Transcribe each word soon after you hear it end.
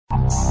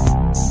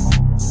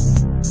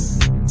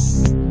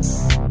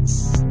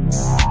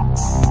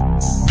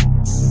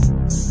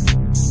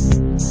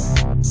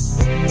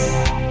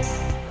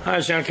Hi,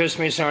 it's John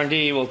Customer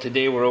R&D. Well,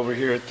 today we're over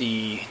here at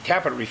the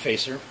tappet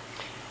refacer,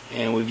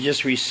 and we've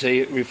just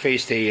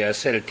refaced a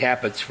set of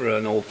tappets for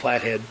an old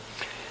Flathead.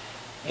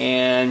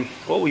 And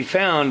what we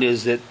found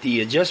is that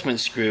the adjustment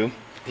screw,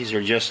 these are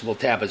adjustable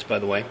tappets by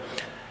the way,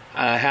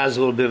 has a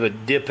little bit of a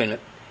dip in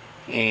it.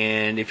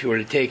 And if you were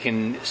to take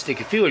and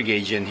stick a feeler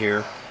gauge in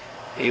here,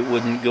 it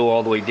wouldn't go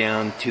all the way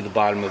down to the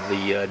bottom of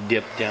the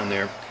dip down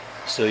there.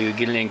 So you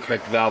get an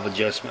incorrect valve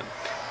adjustment.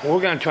 Well,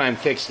 we're going to try and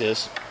fix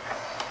this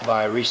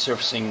by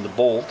resurfacing the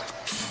bolt,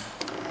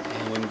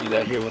 and we can do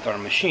that here with our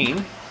machine.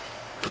 It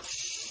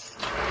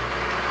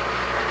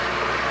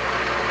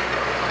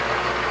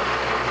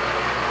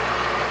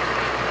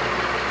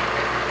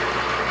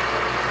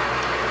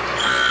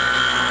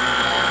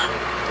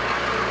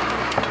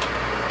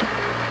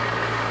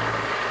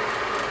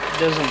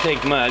doesn't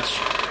take much,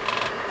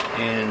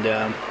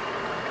 and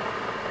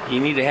you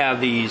need to have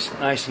these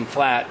nice and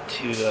flat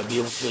to be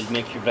able to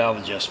make your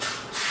valve adjustment.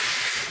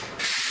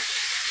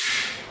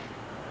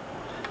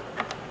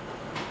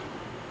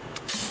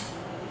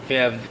 If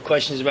you have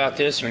questions about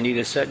this or need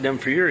a set done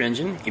for your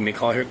engine, give me a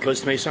call here at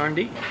Costa Mesa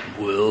R&D.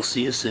 We'll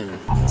see you soon.